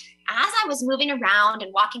as I was moving around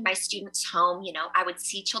and walking my students home, I would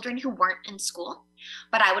see children who weren't in school,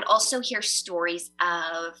 but I would also hear stories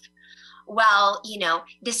of, well,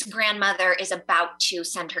 this grandmother is about to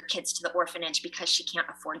send her kids to the orphanage because she can't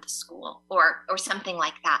afford the school or something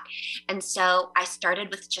like that. And so I started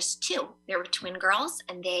with just 2. There were twin girls,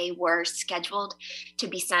 and they were scheduled to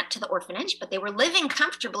be sent to the orphanage, but they were living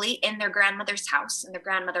comfortably in their grandmother's house, and their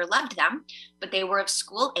grandmother loved them, but they were of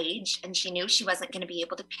school age, and she knew she wasn't going to be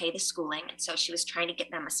able to pay the schooling. And so she was trying to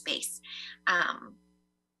get them a space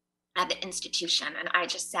at the institution. And I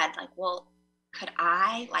just said, well, could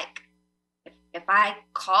I, if I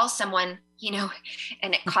call someone,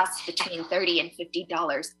 and it costs between $30 and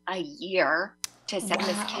 $50 a year to send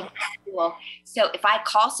this kid to school. So if I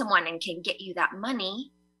call someone and can get you that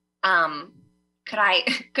money, could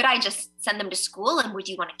I just send them to school, and would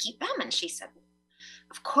you want to keep them? And she said,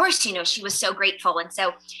 of course. She was so grateful. And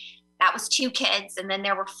so that was 2 kids, and then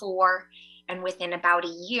there were 4. And within about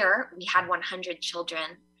a year, we had 100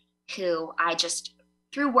 children who I just,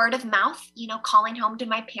 through word of mouth, calling home to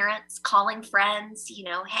my parents, calling friends,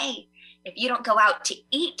 hey, if you don't go out to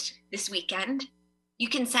eat this weekend, you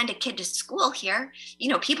can send a kid to school here.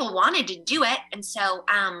 People wanted to do it. And so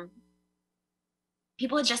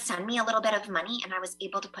people would just send me a little bit of money, and I was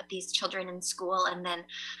able to put these children in school. And then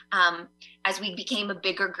as we became a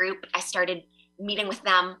bigger group, I started meeting with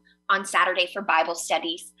them on Saturday for Bible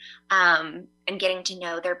studies, and getting to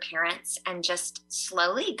know their parents. And just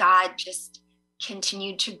slowly, God just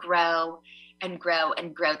continued to grow and grow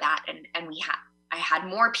and grow that. And I had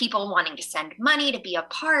more people wanting to send money to be a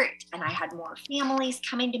part, and I had more families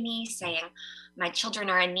coming to me saying, my children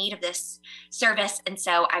are in need of this service. And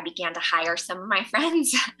so I began to hire some of my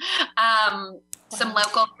friends, some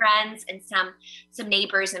local friends, and some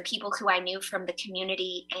neighbors and people who I knew from the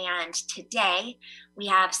community. And today we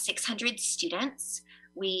have 600 students.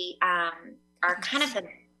 We are kind of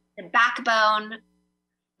the backbone.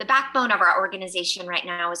 The backbone of our organization right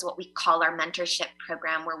now is what we call our mentorship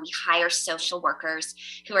program, where we hire social workers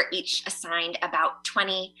who are each assigned about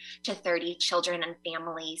 20 to 30 children and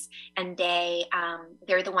families. And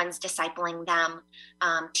they're the ones discipling them,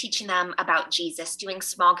 teaching them about Jesus, doing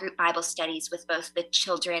small group Bible studies with both the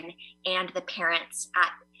children and the parents at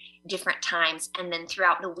different times. And then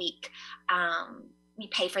throughout the week, we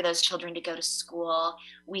pay for those children to go to school.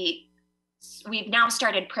 We've now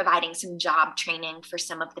started providing some job training for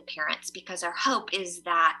some of the parents, because our hope is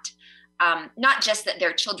that not just that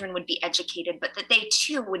their children would be educated, but that they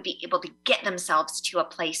too would be able to get themselves to a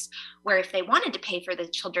place where if they wanted to pay for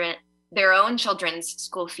their own children's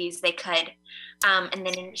school fees, they could. And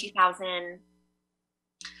then in 2000,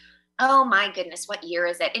 oh my goodness, what year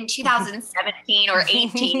is it? In 2017 or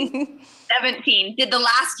 18, 17, did the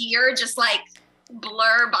last year just like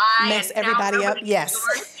blur by? Mess everybody up. Yes.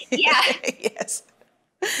 Yeah. Yes.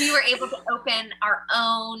 We were able to open our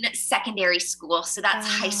own secondary school. So that's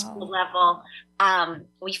high school level.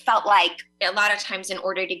 We felt like a lot of times in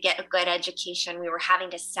order to get a good education, we were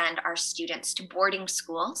having to send our students to boarding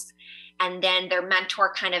schools, and then their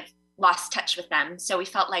mentor kind of lost touch with them. So we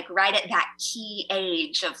felt like right at that key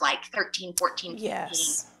age of like 13, 14, 15,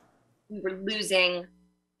 yes, we were losing,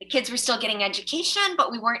 the kids were still getting education,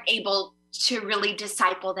 but we weren't able to really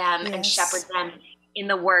disciple them and shepherd them in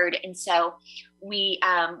the word. And so we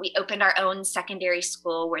opened our own secondary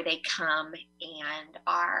school where they come and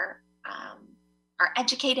are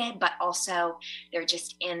educated, but also they're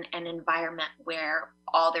just in an environment where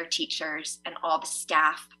all their teachers and all the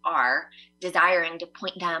staff are desiring to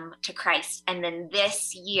point them to Christ. And then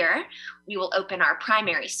this year we will open our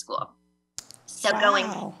primary school. So going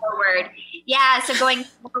forward,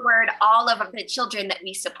 all of the children that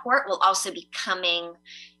we support will also be coming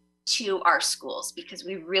to our schools, because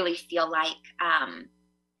we really feel like,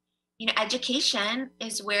 education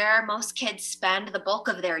is where most kids spend the bulk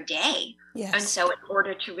of their day. Yes. And so in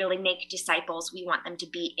order to really make disciples, we want them to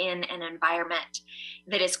be in an environment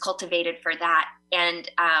that is cultivated for that. And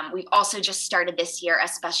we've also just started this year a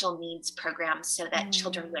special needs program so that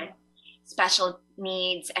children with special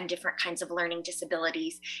needs and different kinds of learning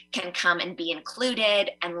disabilities can come and be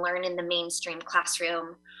included and learn in the mainstream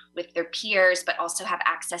classroom with their peers, but also have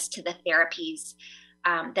access to the therapies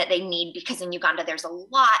that they need, because in Uganda there's a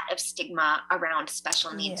lot of stigma around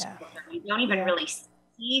special needs children. You don't even really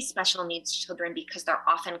see special needs children because they're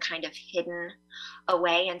often kind of hidden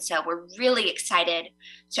away. And so we're really excited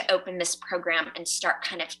to open this program and start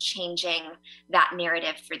kind of changing that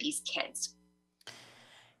narrative for these kids.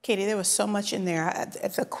 Katie, there was so much in there.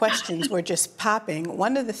 The questions were just popping.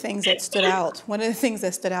 One of the things that stood out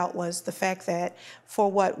was the fact that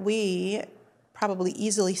for what we probably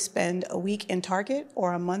easily spend a week in Target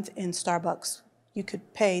or a month in Starbucks, you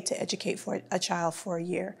could pay to educate for a child for a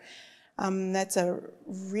year. That's a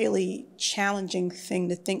really challenging thing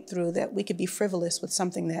to think through, that we could be frivolous with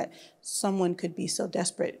something that someone could be so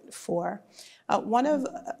desperate for. One of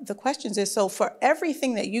the questions is, so for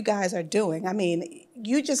everything that you guys are doing, I mean,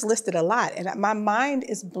 you just listed a lot, and my mind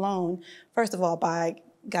is blown, first of all, by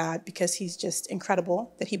God, because he's just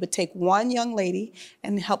incredible that he would take one young lady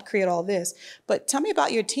and help create all this. But tell me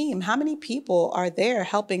about your team. How many people are there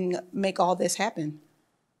helping make all this happen?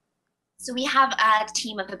 So we have a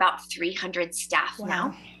team of about 300 staff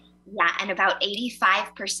now. Yeah, and about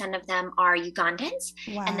 85% of them are Ugandans.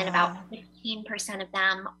 Wow. And then about 15% of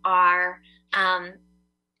them are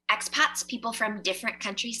expats, people from different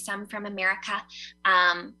countries, some from America,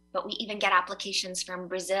 but we even get applications from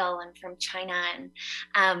Brazil and from China.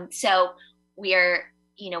 And so we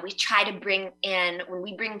try to bring in, when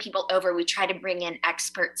we bring people over, we try to bring in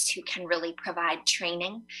experts who can really provide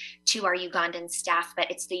training to our Ugandan staff.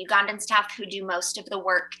 But it's the Ugandan staff who do most of the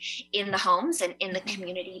work in the homes and in the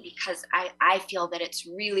community, because I feel that it's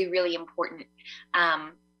really, really important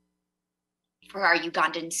for our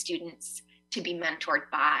Ugandan students to be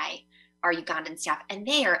mentored by our Ugandan staff. And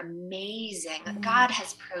they are amazing. God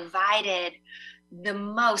has provided the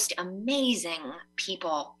most amazing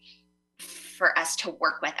people for us to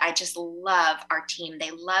work with. I just love our team.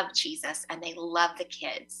 They love Jesus and they love the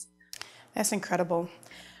kids. That's incredible.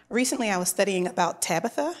 Recently, I was studying about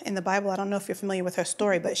Tabitha in the Bible. I don't know if you're familiar with her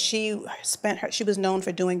story, but she was known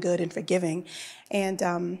for doing good and for giving.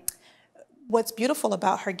 And what's beautiful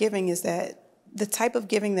about her giving is that the type of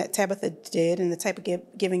giving that Tabitha did and the type of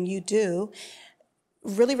giving you do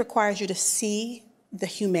really requires you to see the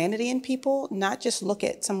humanity in people, not just look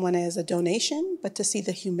at someone as a donation, but to see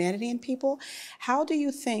the humanity in people. How do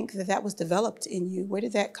you think that that was developed in you? Where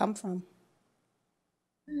did that come from?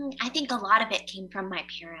 I think a lot of it came from my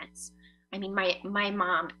parents. I mean, my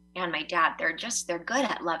mom and my dad, they're good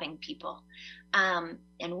at loving people. And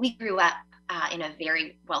we grew up in a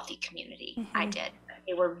very wealthy community. Mm-hmm. I did.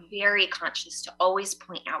 They were very conscious to always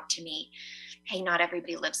point out to me, hey, not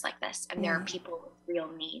everybody lives like this. And there are people with real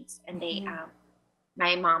needs. And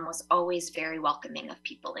my mom was always very welcoming of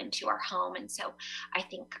people into our home. And so I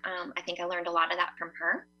think I learned a lot of that from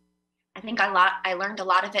her. I learned a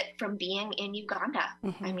lot of it from being in Uganda.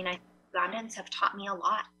 Mm-hmm. I mean, Ugandans have taught me a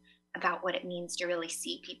lot about what it means to really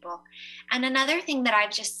see people. And another thing that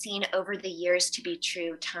I've just seen over the years to be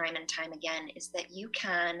true time and time again is that you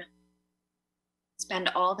can spend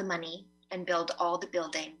all the money and build all the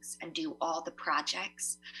buildings and do all the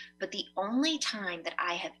projects. But the only time that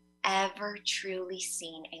I have ever truly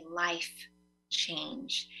seen a life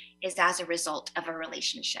change is as a result of a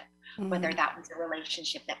relationship, whether that was a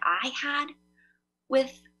relationship that I had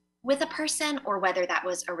with a person, or whether that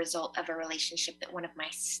was a result of a relationship that one of my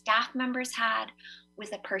staff members had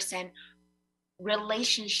with a person.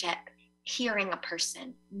 Relationship, hearing a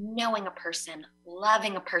person, knowing a person,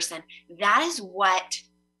 loving a person, that is what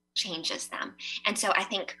changes them. And so I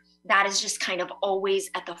think that is just kind of always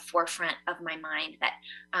at the forefront of my mind, that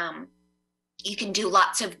you can do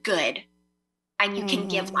lots of good and you can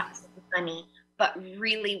give lots of money, but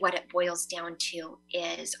really what it boils down to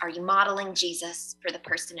is, are you modeling Jesus for the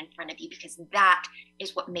person in front of you? Because that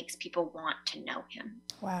is what makes people want to know him.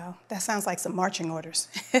 Wow, that sounds like some marching orders.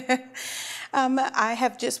 We don't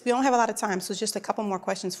have a lot of time, so just a couple more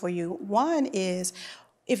questions for you. One is,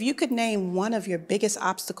 if you could name one of your biggest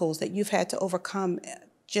obstacles that you've had to overcome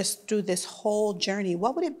just through this whole journey,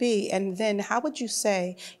 what would it be? And then how would you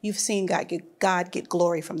say you've seen God get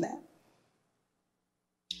glory from that?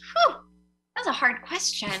 Whew, that's a hard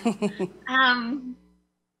question.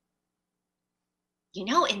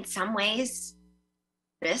 In some ways,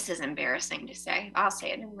 this is embarrassing to say. I'll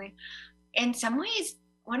say it anyway. In some ways,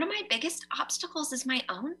 one of my biggest obstacles is my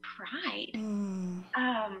own pride.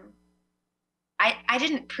 I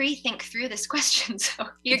didn't pre-think through this question, so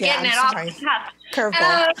you're getting it off the top.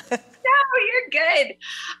 Curveball. No, you're good.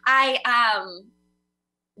 I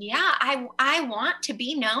want to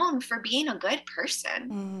be known for being a good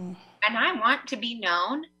person. And I want to be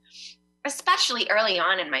known, especially early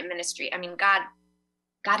on in my ministry. I mean, God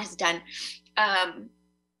has done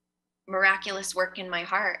miraculous work in my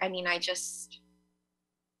heart. I mean, I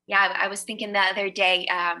was thinking the other day,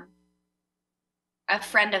 a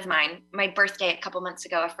friend of mine, my birthday a couple months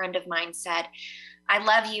ago, a friend of mine said, I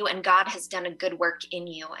love you and God has done a good work in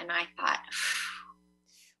you. And I thought,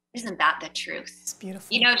 isn't that the truth? It's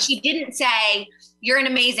beautiful. She didn't say, you're an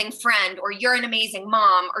amazing friend, or you're an amazing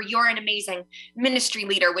mom, or you're an amazing ministry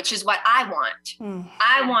leader, which is what I want.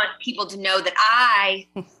 I want people to know that I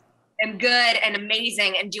am good and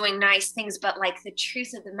amazing and doing nice things. But like, the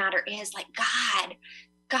truth of the matter is, like,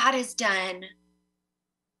 God has done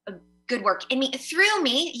a good work in me, through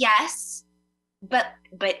me, yes, but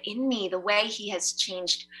in me, the way he has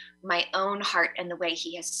changed my own heart and the way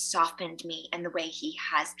he has softened me and the way he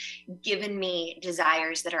has given me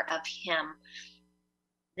desires that are of him,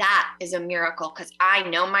 that is a miracle, because I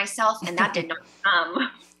know myself and that did not come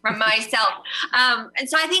from myself. And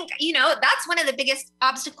so I think, that's one of the biggest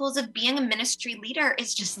obstacles of being a ministry leader,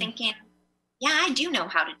 is just thinking, yeah, I do know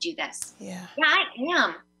how to do this. Yeah,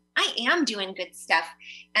 I am doing good stuff.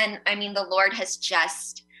 And I mean, the Lord has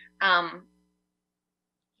just,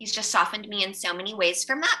 he's just softened me in so many ways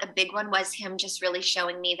from that. A big one was him just really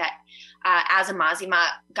showing me that as a Mazima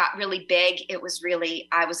got really big, it was really,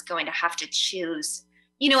 I was going to have to choose.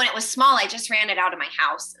 When it was small, I just ran it out of my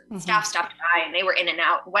house. And staff stopped by and they were in and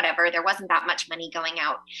out, whatever. There wasn't that much money going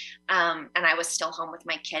out. And I was still home with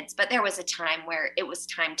my kids. But there was a time where it was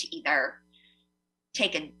time to either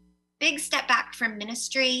take a big step back from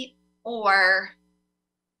ministry or,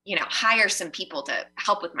 hire some people to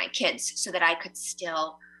help with my kids so that I could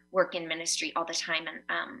still work in ministry all the time.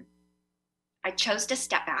 And I chose to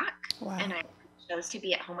step back. Wow. And I chose to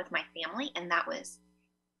be at home with my family. And that was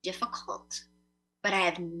difficult, but I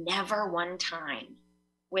have never one time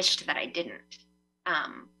wished that I didn't.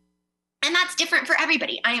 And that's different for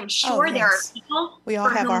everybody. I am Oh, sure there are yes. people We all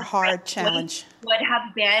for have whom our the right hard choice challenge. would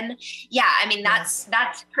have been, yeah, I mean, Yes.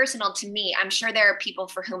 that's personal to me. I'm sure there are people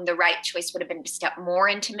for whom the right choice would have been to step more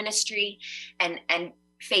into ministry and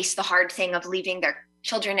face the hard thing of leaving their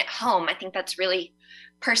children at home. I think that's really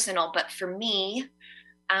personal. But for me,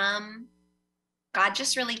 God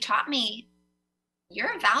just really taught me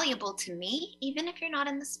you're valuable to me, even if you're not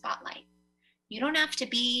in the spotlight. You don't have to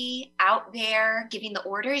be out there giving the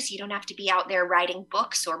orders. You don't have to be out there writing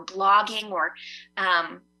books or blogging or,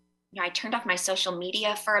 I turned off my social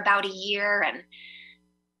media for about a year, and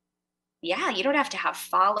yeah, you don't have to have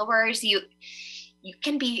followers. You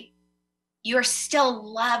can be, you're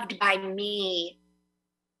still loved by me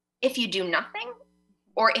if you do nothing,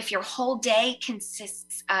 or if your whole day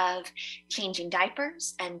consists of changing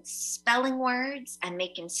diapers and spelling words and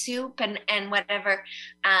making soup and whatever.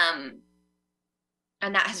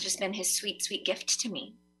 And that has just been his sweet, sweet gift to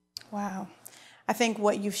me. Wow. I think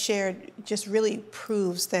what you've shared just really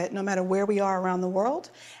proves that no matter where we are around the world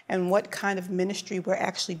and what kind of ministry we're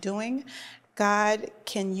actually doing, God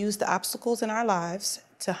can use the obstacles in our lives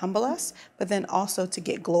to humble us, but then also to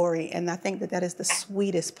get glory. And I think that that is the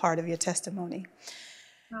sweetest part of your testimony.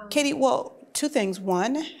 Katie, well, two things.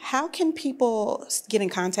 One, how can people get in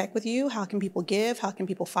contact with you? How can people give? How can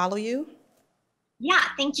people follow you? Yeah,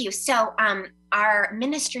 thank you. So our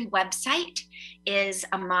ministry website is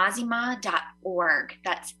amazima.org.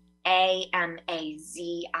 That's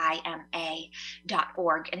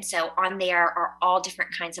AMAZIMA.org. And so on there are all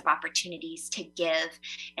different kinds of opportunities to give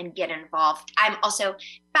and get involved. I'm also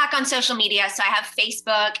back on social media. So I have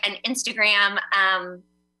Facebook and Instagram.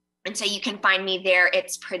 And so you can find me there.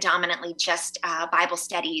 It's predominantly just Bible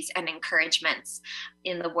studies and encouragements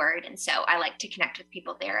in the Word. And so I like to connect with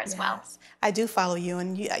people there as well. I do follow you,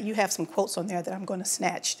 and you have some quotes on there that I'm going to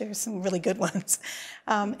snatch. There's some really good ones.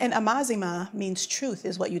 And amazima means truth,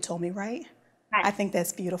 is what you told me, right? Right. I think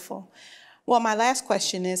that's beautiful. Well, my last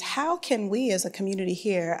question is, how can we as a community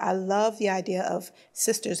here, I love the idea of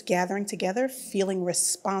sisters gathering together, feeling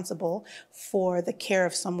responsible for the care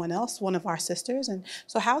of someone else, one of our sisters. And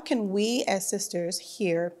so how can we as sisters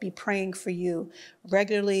here be praying for you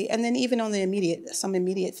regularly, and then even on the some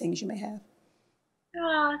immediate things you may have?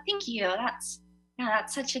 Oh, thank you. That's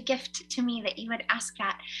such a gift to me that you would ask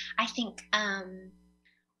that. I think a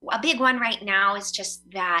big one right now is just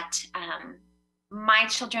that my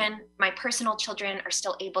children, my personal children, are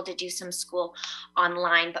still able to do some school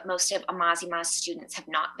online, but most of Amazima's students have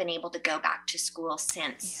not been able to go back to school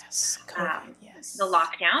since the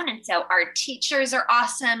lockdown. And so our teachers are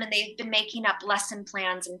awesome, and they've been making up lesson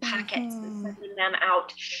plans and packets and sending them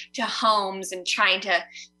out to homes and trying to,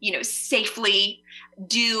 safely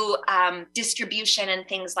do distribution and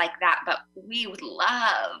things like that. But we would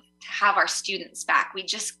love to have our students back. We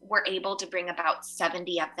just were able to bring about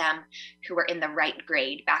 70 of them who were in the right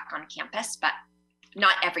grade back on campus, but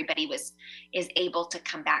not everybody is able to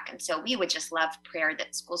come back. And so we would just love prayer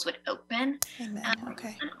that schools would open. Amen.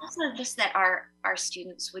 Okay. And also just that our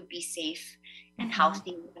students would be safe and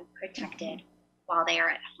healthy and protected while they are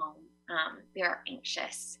at home. They're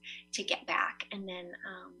anxious to get back. And then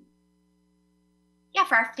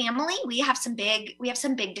for our family, we have some big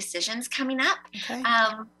decisions coming up. Okay.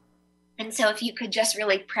 And so if you could just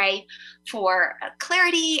really pray for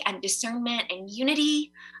clarity and discernment and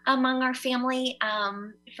unity among our family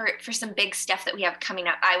for some big stuff that we have coming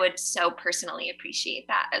up, I would so personally appreciate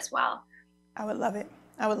that as well. I would love it.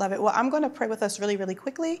 I would love it. Well, I'm going to pray with us really, really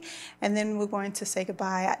quickly, and then we're going to say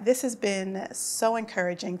goodbye. This has been so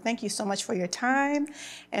encouraging. Thank you so much for your time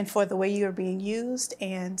and for the way you're being used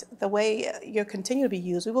and the way you'll continue to be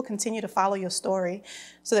used. We will continue to follow your story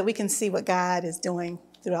so that we can see what God is doing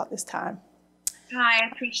throughout this time. I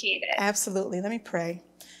appreciate it. Absolutely. Let me pray.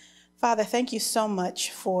 Father, thank you so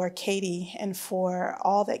much for Katie and for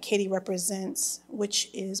all that Katie represents, which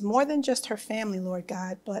is more than just her family, Lord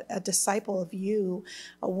God, but a disciple of you,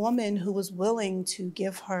 a woman who was willing to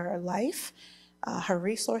give her life, her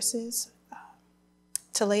resources,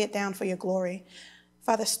 to lay it down for your glory.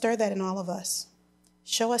 Father, stir that in all of us.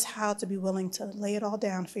 Show us how to be willing to lay it all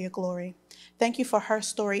down for your glory. Thank you for her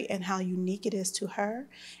story and how unique it is to her.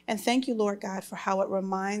 And thank you, Lord God, for how it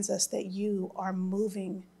reminds us that you are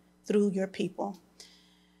moving through your people.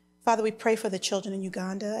 Father, we pray for the children in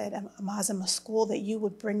Uganda at Amazima School, that you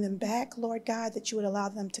would bring them back, Lord God, that you would allow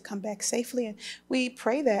them to come back safely. And we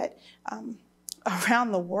pray that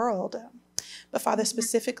around the world, but Father,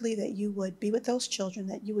 specifically that you would be with those children,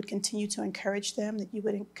 that you would continue to encourage them, that you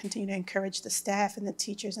would continue to encourage the staff and the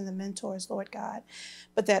teachers and the mentors, Lord God,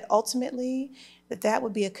 but that ultimately that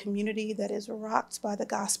would be a community that is rocked by the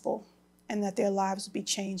gospel and that their lives will be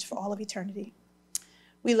changed for all of eternity.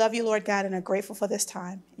 We love you, Lord God, and are grateful for this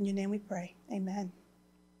time. In your name we pray. Amen.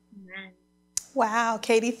 Amen. Wow,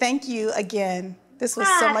 Katie, thank you again. This was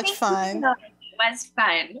so much fun. It was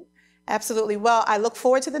fun. Absolutely. Well, I look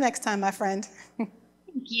forward to the next time, my friend. Thank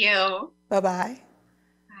you. Bye-bye.